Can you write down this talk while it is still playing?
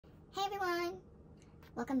Hey everyone!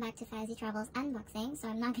 Welcome back to Fazzy Travels Unboxing. So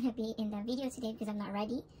I'm not going to be in the video today because I'm not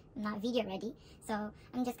ready. I'm not video ready. So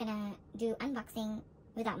I'm just going to do unboxing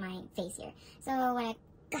without my face here. So what I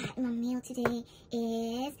got in my mail today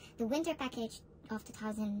is the winter package of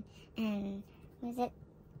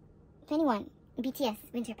 2021 BTS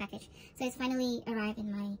winter package. So it's finally arrived in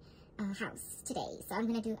my house today. So I'm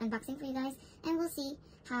going to do unboxing for you guys and we'll see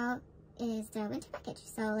how is the winter package.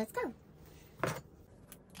 So let's go!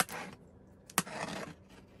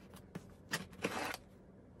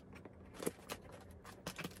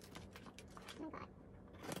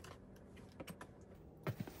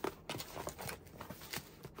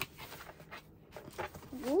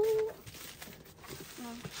 Ooh.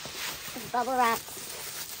 Oh, it's bubble wrapped.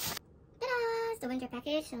 Ta-da! It's the winter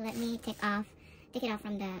package. So let me take it off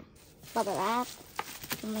from the bubble wrap.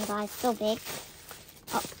 Oh my god, it's so big.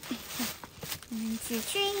 Oh, 1, 2,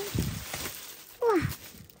 3. Wow.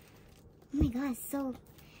 Oh my god, so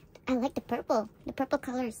I like the purple. The purple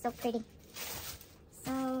color is so pretty.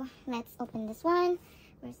 So let's open this one.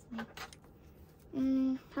 Where's my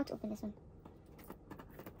how to open this one?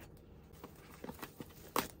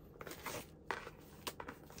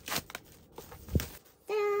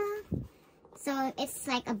 So it's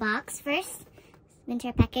like a box first.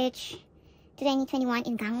 Winter package 2021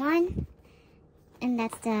 in Gangwon. And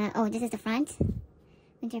that's the, oh, this is the front.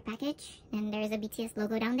 Winter package. And there is a BTS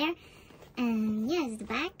logo down there. And yeah, this is the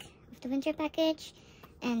back of the winter package.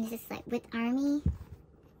 And this is like with ARMY.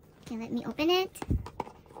 Okay, let me open it.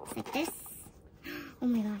 It's like this. Oh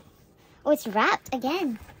my god. Oh, it's wrapped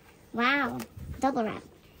again. Wow. Double wrap.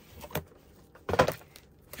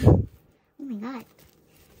 Oh my god.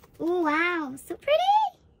 Oh wow, so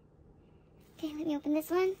pretty! Okay, let me open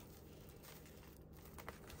this one.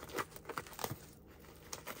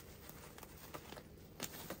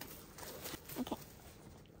 Okay,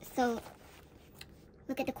 so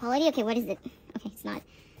look at the quality. Okay, what is it? Okay, it's not.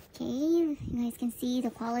 Okay, you guys can see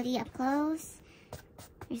the quality up close.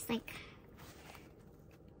 There's like,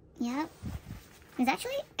 yep. It's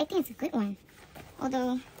actually, I think it's a good one.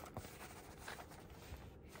 Although,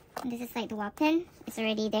 this is like the weapon. It's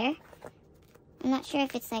already there. I'm not sure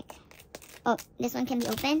if it's like... Oh, this one can be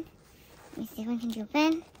open. Let me see, this one can be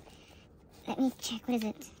open. Let me check. What is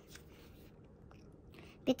it?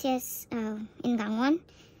 BTS in Gangwon.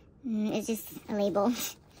 It's just a label.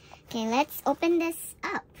 Okay, let's open this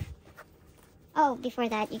up. Oh, before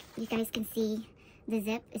that, you guys can see the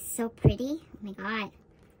zip is so pretty. Oh my god.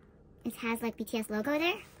 It has like BTS logo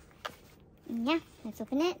there. Yeah, let's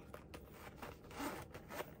open it.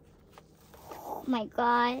 Oh my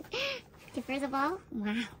god. Okay, first of all,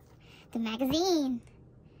 wow, the magazine.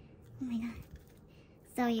 Oh my god.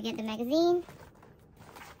 So you get the magazine.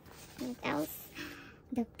 What else?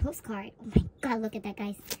 The postcard. Oh my god, look at that,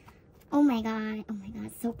 guys. Oh my god. Oh my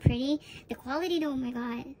god, so pretty. The quality though, oh my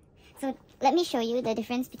god. So let me show you the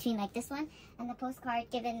difference between like this one and the postcard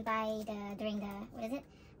given by during the, what is it?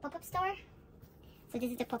 Pop-up store. So this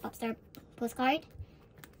is the pop-up store postcard.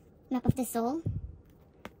 Map of the Seoul.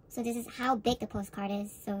 So this is how big the postcard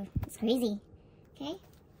is. So it's crazy. Okay.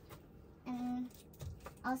 And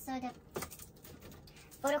also the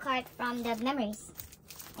photo card from the memories.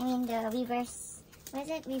 I mean the Weverse. What is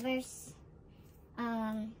it? Weverse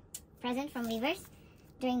present from Weverse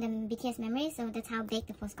during the BTS memories. So that's how big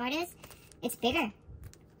the postcard is. It's bigger.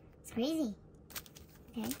 It's crazy.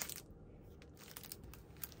 Okay.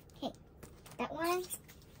 Okay. That one.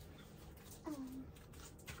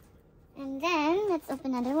 And then, let's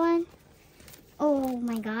open another one. Oh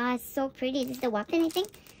my god, so pretty. This is the weapon, I think.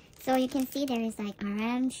 So you can see there is like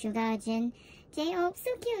RM, Suga, Jin, J-Hope,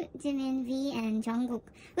 so cute. Jimin, V, and Jungkook.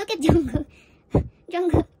 Look at Jungkook.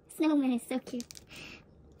 Jungkook snowman is so cute.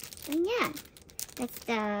 And yeah, that's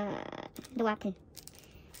the weapon.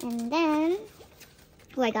 And then,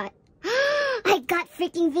 who I got? I got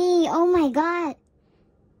freaking V. Oh my god.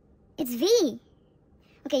 It's V.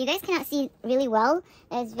 Okay, you guys cannot see really well.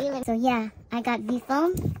 There's V. So yeah, I got V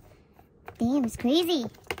foam. Damn, it's crazy.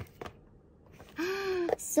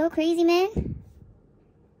 So crazy, man.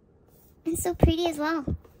 And so pretty as well.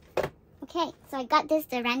 Okay, so I got this,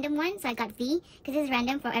 the random one. So I got V, because this is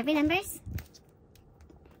random for every members.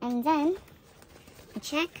 And then, I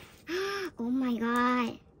check. Oh my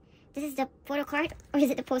god. This is the photo card, or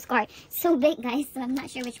is it the postcard? So big, guys, so I'm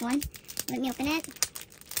not sure which one. Let me open it.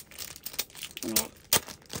 Oh my god.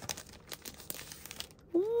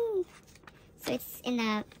 Ooh. So it's in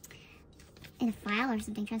a file or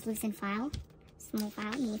something, translucent file, small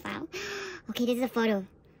file, mini file. Okay, this is a photo.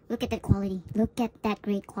 Look at that quality. Look at that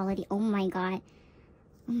great quality. Oh my god.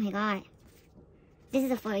 Oh my god. This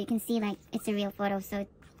is a photo. You can see like it's a real photo. So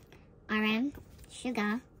RM,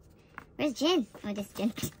 Suga. Where's Jin? Oh, this is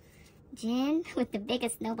Jin. Jin with the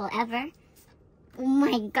biggest snowball ever. Oh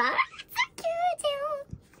my god, so cute!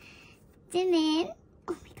 Jimin.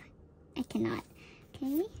 Oh my god, I cannot.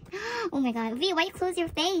 Can we? Oh my god, V, why you close your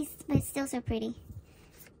face? But it's still so pretty.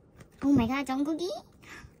 Oh my god, Jungkook.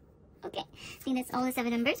 Okay, I think that's all the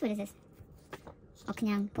 7 members. What is this? Oh,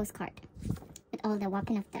 그냥 postcard with all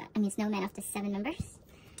the snowman of the 7 members.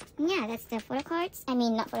 And yeah, that's the photo cards. I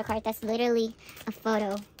mean, not photo card. That's literally a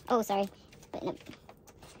photo. Oh, sorry. Putting a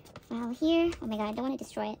file here. Oh my god, I don't want to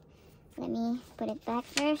destroy it. Let me put it back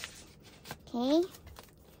first. Okay.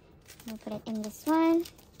 I'll put it in this one.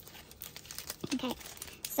 Okay.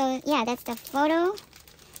 So yeah, that's the photo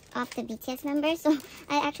of the BTS members. So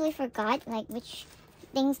I actually forgot like which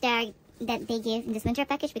things that they give in this winter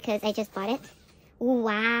package because I just bought it.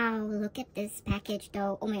 Wow, look at this package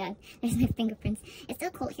though. Oh my god, there's my fingerprints. It's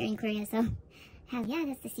still cold here in Korea, so yeah,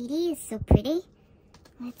 that's the CD. It's so pretty.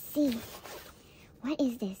 Let's see. What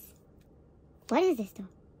is this? What is this though?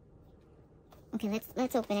 Okay,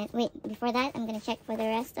 let's open it. Wait, before that, I'm gonna check for the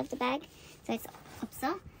rest of the bag. So it's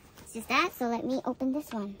it's just that. So let me open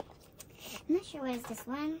this one. I'm not sure what is this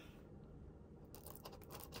one.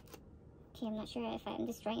 Okay, I'm not sure if I'm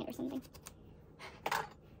destroying it or something.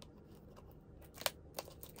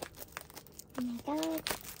 Oh my god.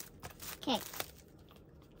 Okay.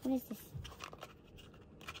 What is this?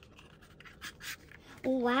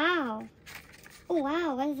 Oh, wow. Oh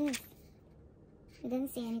wow, what is this? It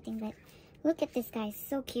doesn't say anything, but look at this guy.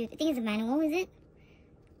 So cute. I think it's a manual, is it?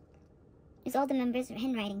 It's all the members'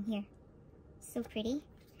 handwriting here. So pretty.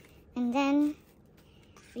 And then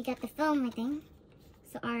we got the film, I think.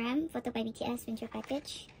 So RM, Photo by BTS Winter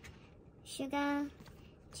Package. Suga,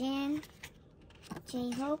 Jin,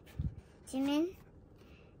 J-Hope, Jimin,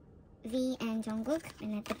 V, and Jungkook.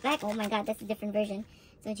 And at the back, oh my god, that's a different version.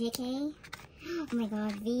 So JK, oh my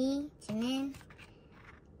god, V, Jimin,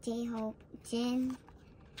 J-Hope, Jin,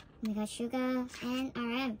 oh my god, Suga, and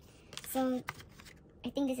RM. So I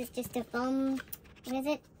think this is just the film, what is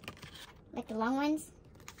it? Like the long ones?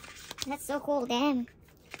 That's so cool, damn.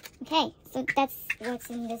 Okay, so that's what's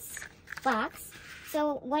in this box.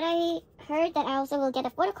 So what I heard that I also will get a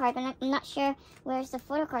photo card, but I'm not sure where's the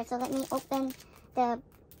photo card. So let me open the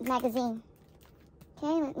magazine.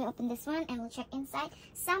 Okay, let me open this one and we'll check inside.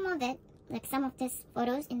 Some of it, like some of these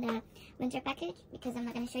photos in the winter package, because I'm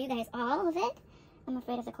not going to show you guys all of it. I'm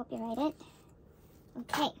afraid of the copyright.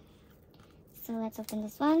 Okay, so let's open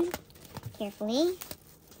this one carefully.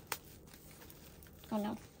 Oh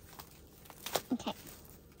no. Okay.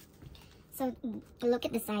 So look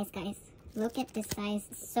at the size, guys. Look at this size.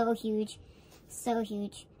 So huge. So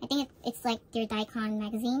huge. I think it's like your Daikon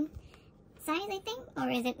magazine size, I think. Or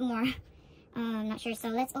is it more? I'm not sure. So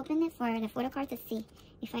let's open it for the photo card to see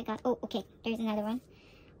if I got... Oh, okay. There's another one.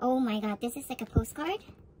 Oh my god. This is like a postcard.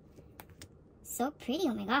 So pretty.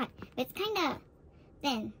 Oh my god. But it's kind of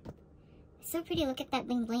thin. So pretty. Look at that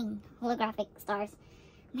bling bling. Holographic stars.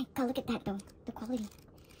 Oh my god. Look at that though. The quality.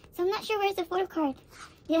 So I'm not sure where's the photo card.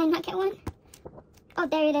 Did I not get one? Oh,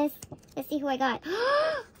 there it is. Let's see who I got.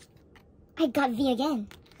 I got V again.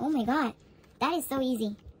 Oh my god. That is so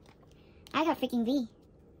easy. I got freaking V.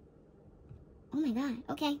 Oh my god.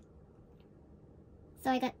 Okay. So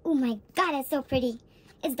I got... Oh my god, that's so pretty.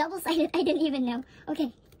 It's double-sided. I didn't even know.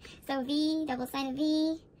 Okay. So V, double-sided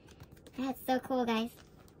V. That's so cool, guys.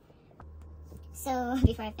 So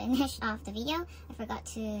before I finish off the video, I forgot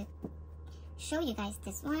to show you guys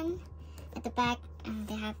this one. At the back,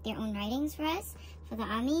 they have their own writings for us, for the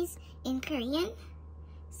ARMYs in Korean.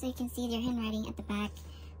 So you can see their handwriting at the back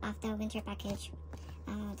of the winter package.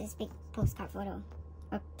 This big postcard photo,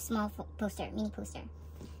 or small poster, mini poster.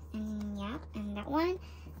 And yeah, and that one.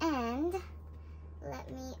 And let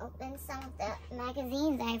me open some of the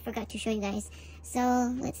magazines that I forgot to show you guys.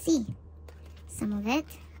 So let's see some of it.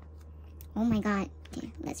 Oh my god. Okay,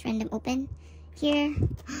 let's random open here.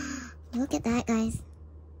 Look at that, guys.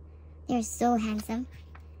 They're so handsome.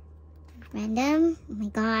 Random. Oh my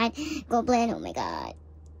god. Goblin. Oh my god.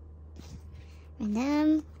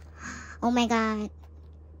 Random. Oh my god.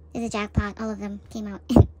 It's a jackpot. All of them came out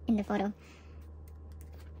in the photo.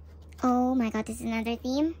 Oh my god. This is another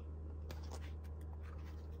theme.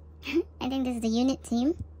 I think this is the unit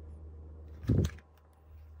team.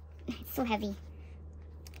 It's so heavy.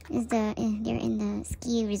 They're in the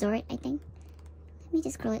ski resort, I think. Let me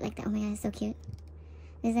just scroll it like that. Oh my god, it's so cute.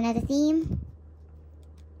 There's another theme.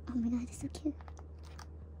 Oh my god, it's so cute.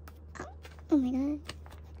 Oh my god.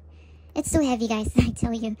 It's so heavy, guys. I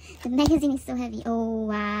tell you. The magazine is so heavy. Oh,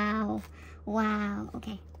 wow. Wow.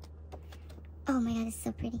 Okay. Oh my god, it's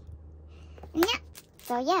so pretty. And yeah,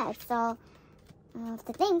 So yeah, it's all of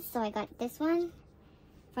the things. So I got this one.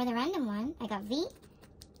 For the random one, I got V.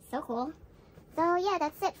 So cool. So yeah,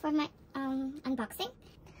 that's it for my unboxing.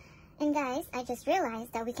 And guys, I just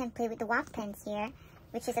realized that we can play with the WAP pens here,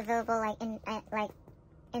 which is available like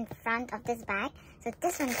in front of this bag. So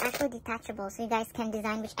this one is actually detachable, so you guys can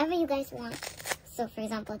design whichever you guys want. So for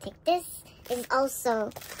example, take this. It is also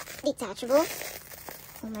detachable.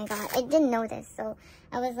 Oh my god, I didn't know this, so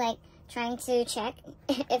I was like trying to check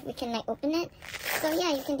if we can like open it. So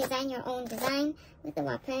yeah, you can design your own design with the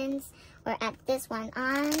WAP pens, or add this one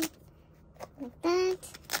on like that,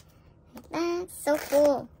 like that. So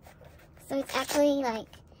cool. So it's actually like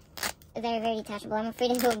very, very detachable. I'm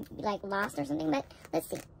afraid it will be like lost or something, but let's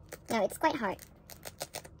see. No, it's quite hard.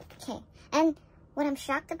 Okay, and what I'm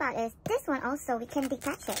shocked about is this one also, we can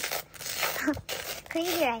detach it.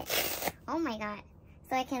 Crazy, right? Oh my god.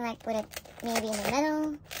 So I can like put it maybe in the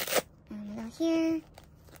middle here,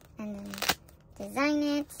 and then design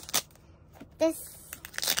it like this,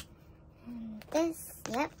 and this,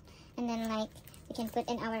 yep. And then like we can put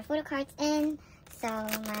in our photo cards in. So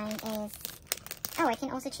mine is, oh, I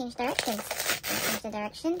can also change directions. Change the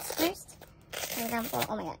directions first. For example,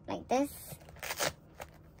 oh my god, like this.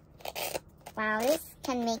 Wow, this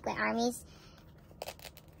can make like armies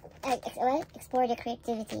explore their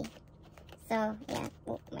creativity. So yeah,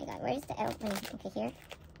 oh my god, where's the L? Okay, here.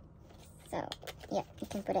 So yeah, you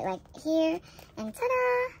can put it like here, and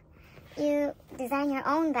ta-da! You design your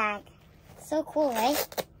own bag. So cool, right?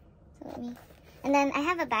 So let me. And then I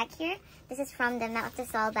have a bag here. This is from the Melt the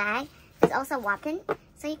Soul bag. There's also WAP pen,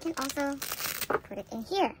 so you can also put it in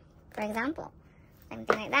here, for example,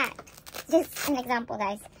 something like that. Just an example,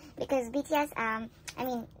 guys, because BTS, I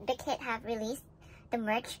mean, Big Hit have released the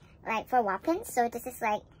merch like for WAP pens. So this is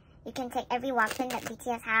like, you can take every WAP pen that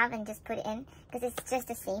BTS have and just put it in, because it's just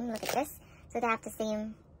the same. Look at this. So they have the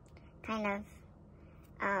same kind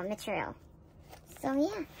of material. So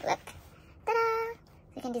yeah, look, ta-da!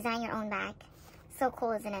 So you can design your own bag. So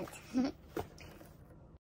cool, isn't it?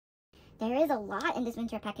 There is a lot in this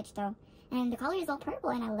winter package though, and the color is all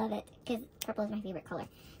purple, and I love it because purple is my favorite color.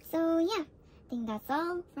 So yeah, I think that's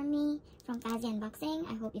all from me from Fazzy Unboxing.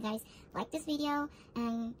 I hope you guys like this video,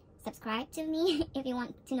 and subscribe to me if you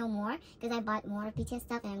want to know more, because I bought more BTS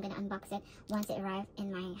stuff and I'm gonna unbox it once it arrives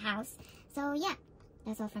in my house. So yeah,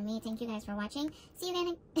 that's all from me. Thank you guys for watching. See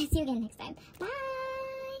you again next time. Bye.